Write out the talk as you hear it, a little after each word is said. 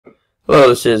Hello,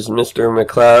 this is Mr.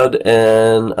 McLeod,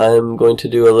 and I'm going to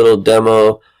do a little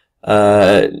demo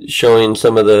showing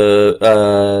some of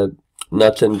the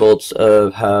nuts and bolts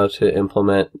of how to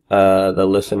implement the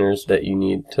listeners that you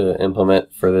need to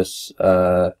implement for this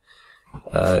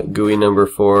GUI number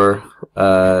 4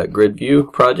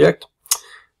 GridView project.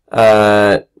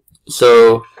 First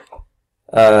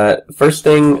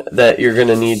thing that you're going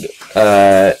to need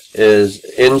is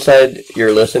inside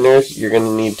your listeners, you're going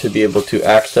to need to be able to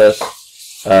access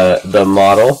the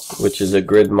model, which is a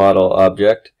grid model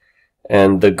object,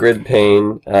 and the grid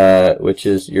pane, which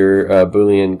is your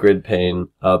BooleanGridPane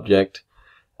object,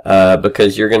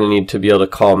 because you're going to need to be able to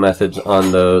call methods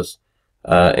on those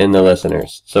in the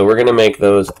listeners. So we're going to make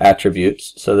those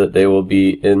attributes so that they will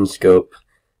be in scope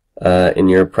in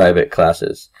your private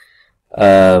classes.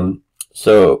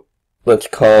 So let's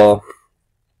call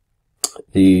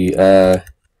the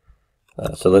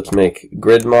so let's make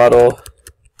grid model,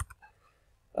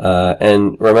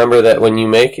 and remember that when you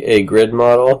make a grid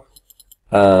model,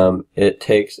 it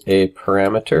takes a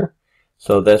parameter.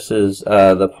 So this is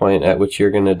the point at which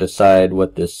you're going to decide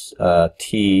what this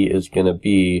t is going to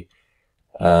be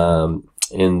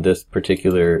in this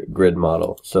particular grid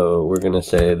model. So we're going to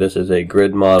say this is a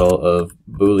grid model of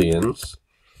booleans.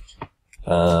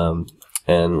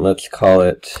 And let's call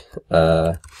it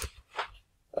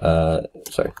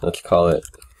let's call it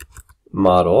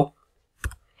model,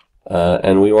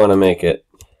 and we want to make it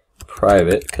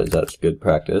private because that's good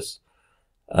practice.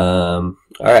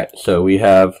 Alright, so we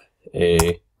have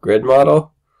a grid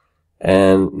model,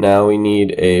 and now we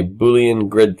need a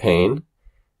BooleanGridPane.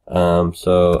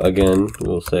 So again,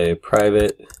 we'll say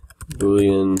private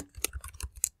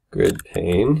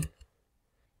BooleanGridPane.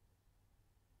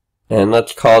 And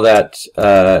let's call that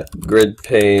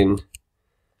GridPane.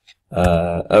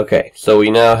 Okay, so we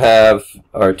now have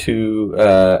our two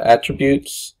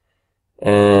attributes,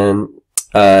 and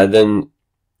then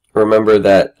remember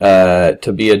that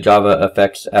to be a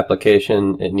JavaFX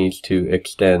application, it needs to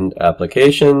extend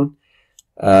application,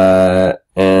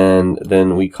 and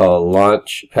then we call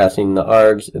launch, passing the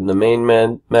args in the main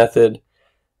method,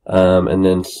 and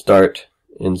then start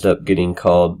ends up getting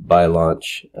called by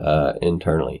launch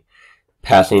internally.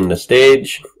 Passing the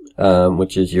stage,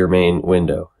 which is your main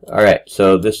window. Alright,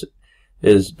 so this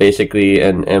is basically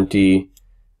an empty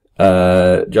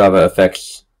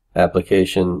JavaFX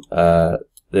application that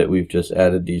we've just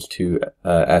added these two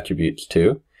attributes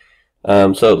to.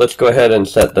 So let's go ahead and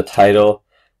set the title.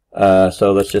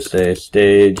 So let's just say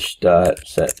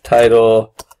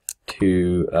stage.setTitle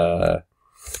to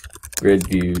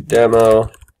GridView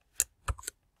demo,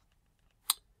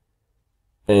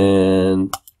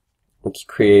 and let's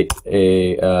create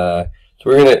a so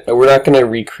we're not gonna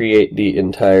recreate the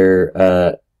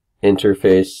entire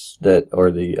interface or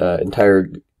the entire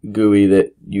GUI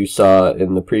that you saw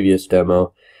in the previous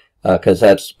demo, because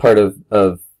that's part of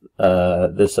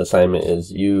this assignment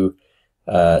is you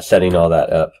setting all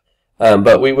that up.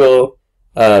 But we will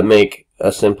make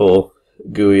a simple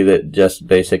GUI that just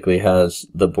basically has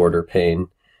the border pane.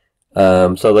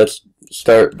 So let's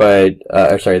start by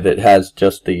that has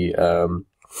just the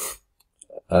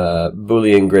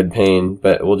BooleanGridPane,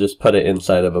 but we'll just put it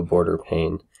inside of a border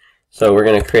pane. So we're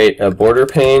going to create a border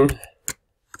pane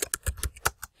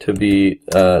to be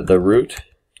the root.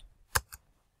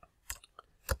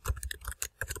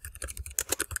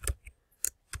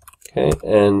 Okay,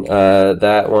 and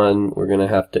that one we're going to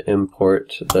have to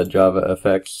import the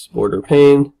JavaFX border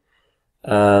pane,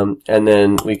 and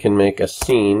then we can make a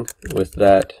scene with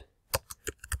that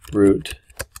root.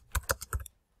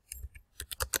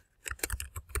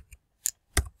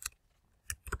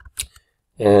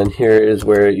 And here is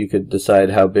where you could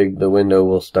decide how big the window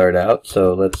will start out.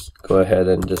 So let's go ahead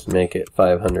and just make it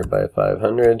 500 by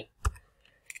 500.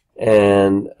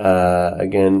 And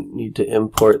again, need to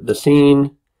import the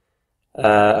scene.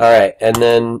 Alright, and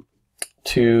then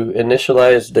to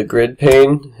initialize the grid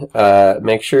pane,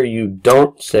 make sure you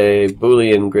don't say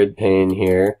BooleanGridPane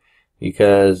here,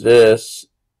 because this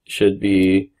should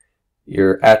be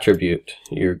your attribute,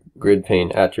 your grid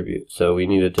pane attribute. So we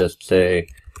need to just say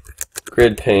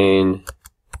GridPane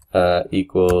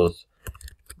equals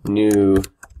new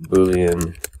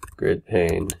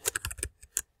BooleanGridPane.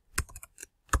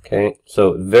 Okay,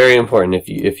 so very important.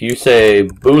 If you say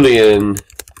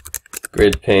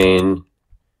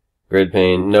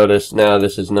BooleanGridPane, notice now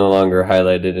this is no longer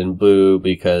highlighted in blue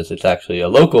because it's actually a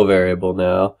local variable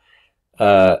now,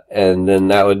 and then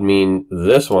that would mean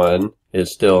this one is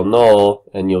still null,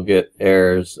 and you'll get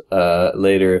errors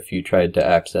later if you tried to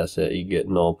access it. You get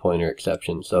null pointer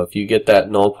exception. So if you get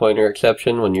that null pointer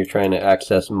exception when you're trying to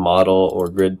access model or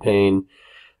grid pane,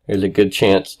 there's a good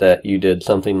chance that you did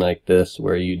something like this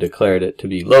where you declared it to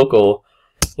be local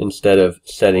instead of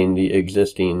setting the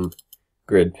existing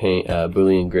GridPane,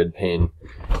 BooleanGridPane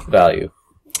value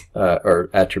or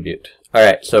attribute.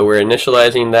 Alright, so we're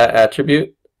initializing that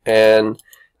attribute, and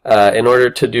in order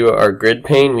to do our grid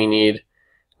pane, we need,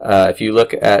 if you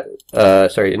look at,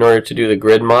 in order to do the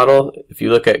grid model, if you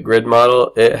look at grid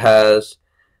model, it has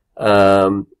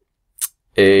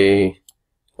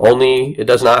it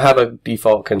does not have a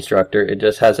default constructor. It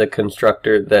just has a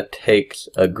constructor that takes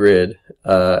a grid,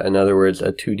 in other words,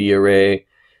 a 2D array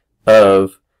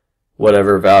of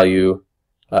whatever value,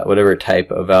 whatever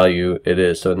type of value it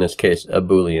is. So in this case, a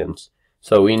Booleans.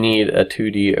 So we need a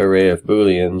 2D array of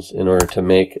Booleans in order to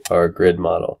make our grid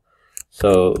model.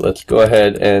 So let's go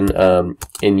ahead and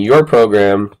in your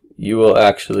program, you will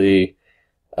actually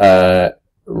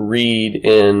read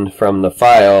in from the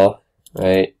file,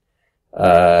 right?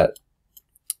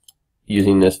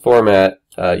 Using this format,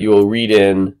 you will read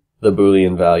in the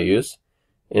Boolean values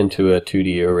into a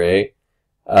 2D array.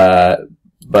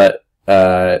 But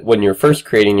when you're first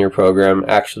creating your program,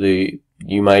 actually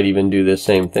you might even do the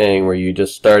same thing where you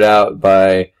just start out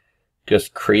by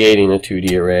just creating a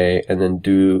 2D array and then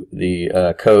do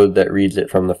the code that reads it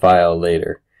from the file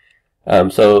later.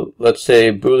 So let's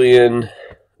say Boolean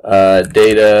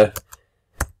data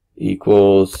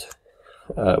equals,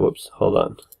 Boolean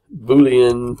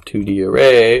 2D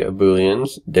array of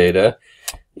Booleans data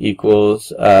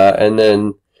equals, and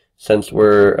then since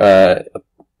we're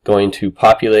going to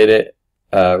populate it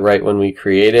right when we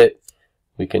create it,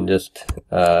 we can just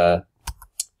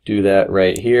do that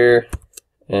right here,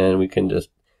 and we can just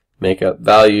make up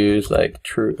values like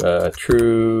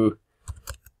true,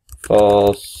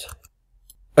 false.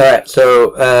 Alright,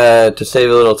 so to save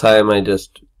a little time, I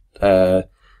just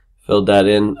filled that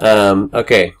in.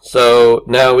 Okay, so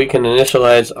now we can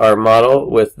initialize our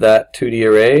model with that 2D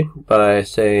array by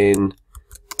saying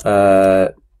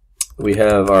we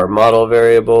have our model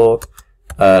variable,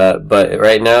 but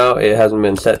right now it hasn't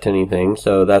been set to anything,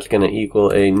 so that's going to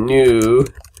equal a new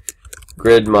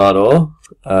grid model.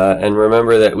 And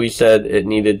remember that we said it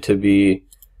needed to be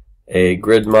a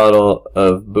grid model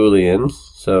of Booleans,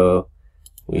 so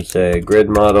we say grid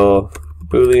model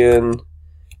Boolean,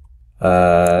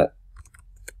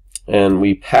 and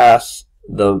we pass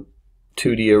the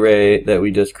 2D array that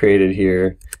we just created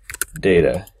here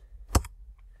data.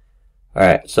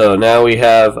 Alright, so now we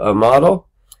have a model,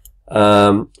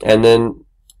 and then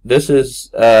this is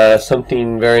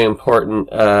something very important.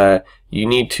 You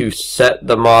need to set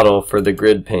the model for the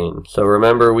grid pane. So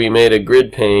remember, we made a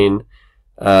grid pane,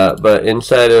 but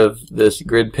inside of this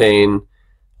grid pane,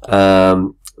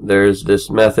 there's this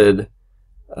method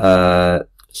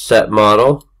set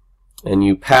model, and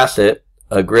you pass it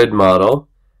a grid model,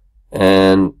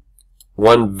 and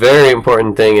one very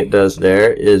important thing it does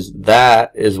there is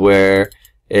that is where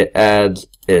it adds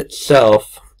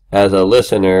itself as a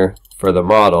listener for the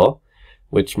model,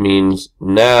 which means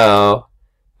now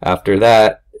after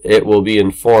that it will be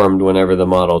informed whenever the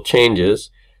model changes.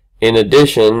 In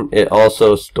addition, it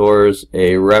also stores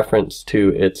a reference to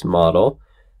its model,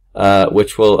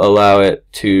 which will allow it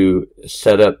to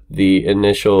set up the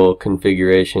initial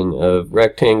configuration of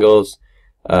rectangles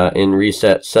in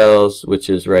reset cells, which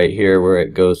is right here where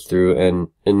it goes through and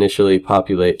initially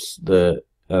populates the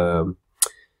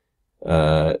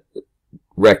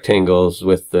rectangles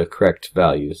with the correct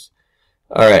values.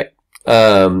 Alright,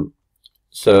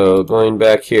 so going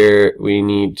back here, we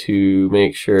need to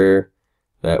make sure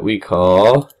that we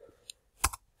call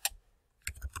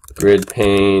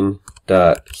GridPane.set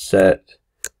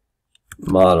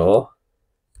model,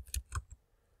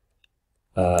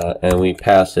 and we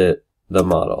pass it the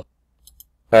model.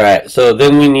 Alright, so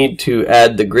then we need to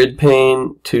add the grid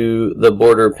pane to the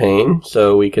border pane.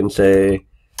 So we can say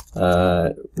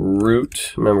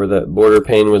root, remember that border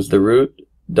pane was the root,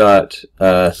 dot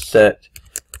set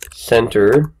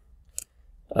center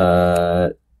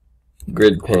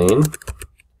grid pane,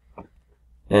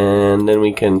 and then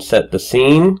we can set the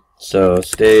scene. So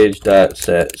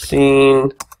stage.set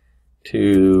scene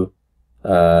to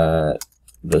the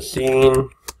scene.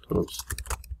 Oops.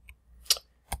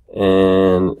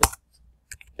 And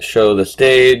show the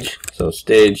stage, so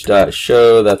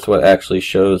stage.show, that's what actually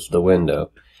shows the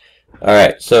window.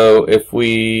 Alright, so if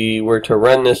we were to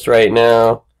run this right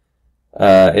now,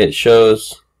 it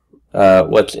shows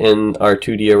what's in our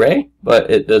 2D array,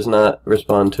 but it does not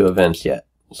respond to events yet.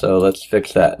 So let's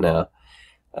fix that now.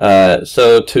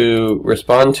 So to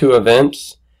respond to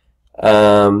events,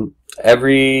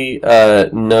 every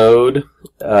node,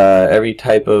 every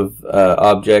type of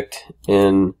object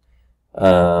in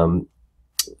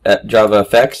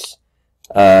JavaFX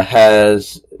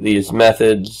has these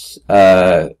methods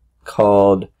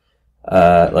called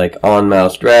like on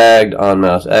mouse dragged, on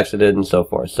mouse exited, and so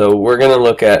forth. So we're going to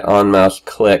look at on mouse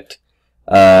clicked,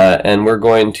 and we're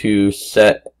going to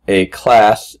set a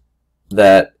class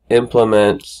that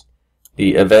implements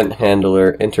the event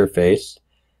handler interface,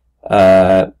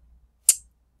 and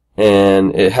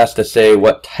it has to say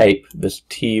what type. This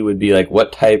T would be like,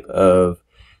 what type of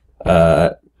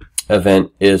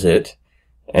event is it?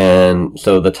 And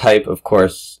so the type, of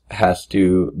course, has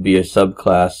to be a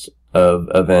subclass of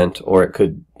event, or it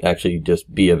could actually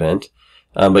just be event,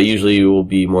 but usually you will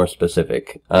be more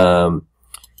specific.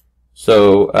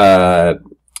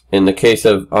 In the case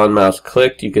of on mouse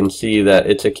clicked, you can see that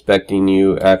it's expecting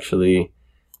you actually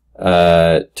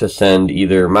to send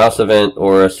either mouse event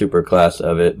or a superclass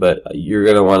of it, but you're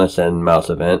going to want to send mouse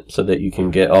event so that you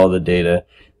can get all the data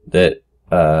that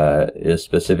is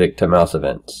specific to mouse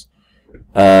events.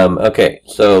 Okay,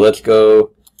 so let's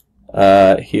go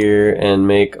here and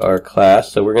make our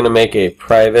class. So we're going to make a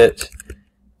private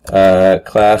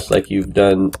class like you've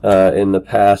done in the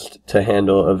past to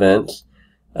handle events.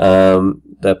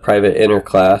 The private inner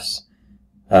class,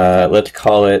 let's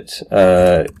call it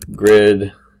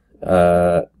grid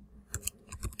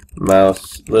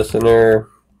mouse listener,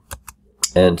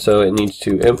 and so it needs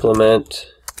to implement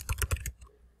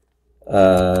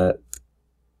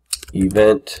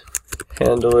event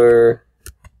handler.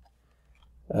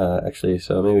 Actually,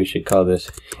 so maybe we should call this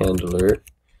handler.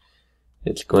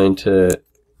 It's going to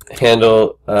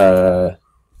handle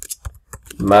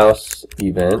mouse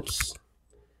events.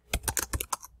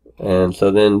 And so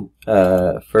then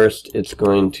first it's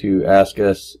going to ask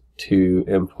us to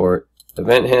import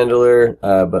event handler,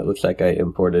 but looks like I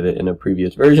imported it in a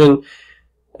previous version.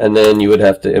 And then you would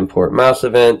have to import mouse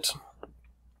event,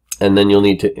 and then you'll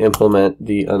need to implement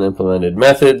the unimplemented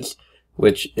methods,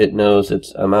 which it knows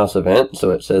it's a mouse event, so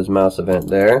it says mouse event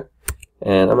there.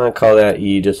 And I'm going to call that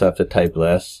E, just have to type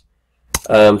less.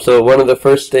 So one of the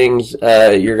first things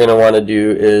you're going to want to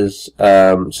do is,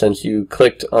 since you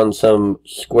clicked on some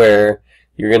square,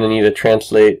 you're going to need to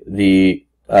translate the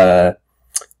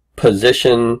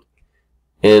position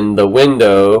in the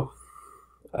window.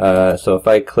 So if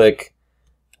I click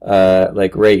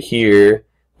like right here,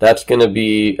 that's going to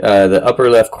be the upper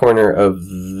left corner of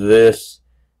this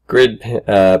grid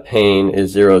pane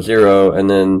is 0, 0, and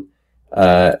then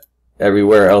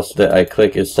everywhere else that I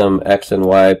click is some X and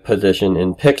Y position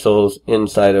in pixels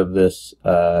inside of this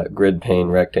grid pane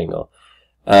rectangle.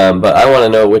 But I want to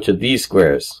know which of these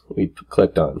squares we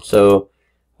clicked on. So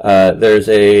there's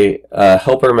a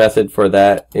helper method for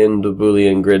that in the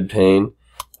BooleanGridPane,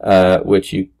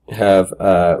 which you have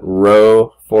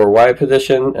row for Y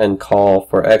position and call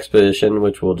for X position,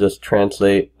 which will just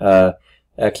translate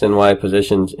X and Y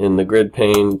positions in the grid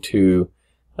pane to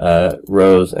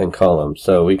rows and columns.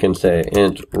 So we can say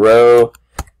int row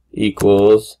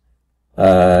equals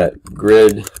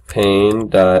grid pane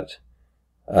dot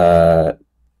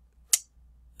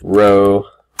row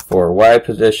for Y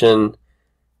position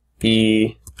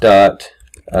E dot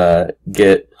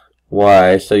get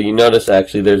Y. So you notice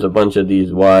actually there's a bunch of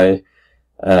these Y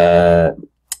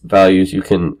values you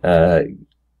can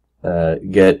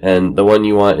get, and the one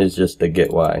you want is just the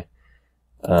get Y.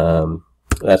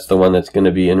 That's the one that's going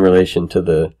to be in relation to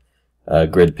the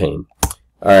grid pane.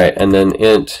 Alright, and then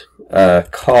int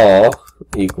call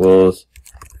equals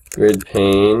grid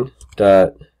pane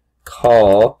dot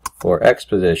call for X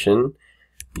position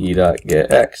E dot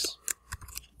get X.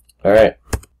 Alright,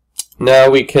 now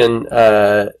we can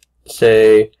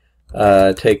say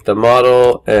take the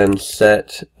model and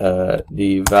set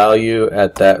the value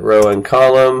at that row and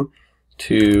column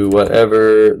to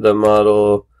whatever the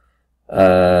model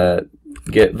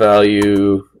get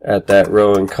value at that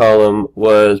row and column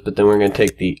was, but then we're going to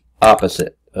take the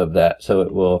opposite of that, so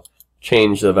it will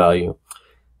change the value.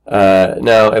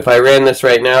 Now if I ran this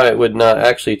right now, it would not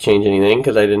actually change anything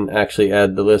because I didn't actually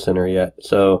add the listener yet.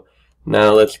 So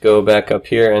now let's go back up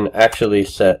here and actually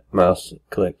set mouse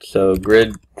clicked. So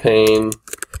grid pane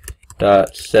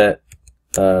dot set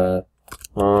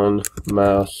on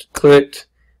mouse clicked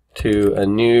to a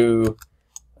new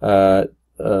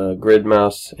grid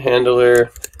mouse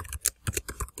handler,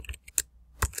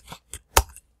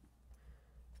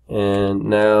 and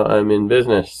now I'm in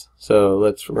business. So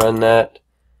let's run that,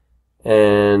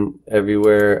 and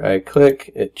everywhere I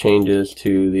click it changes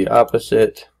to the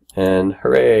opposite, and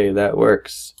hooray, that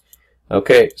works.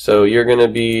 Okay, so you're going to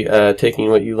be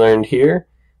taking what you learned here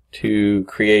to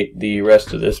create the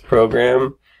rest of this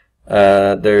program.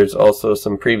 There's also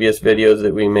some previous videos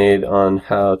that we made on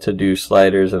how to do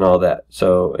sliders and all that.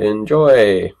 So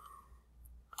enjoy!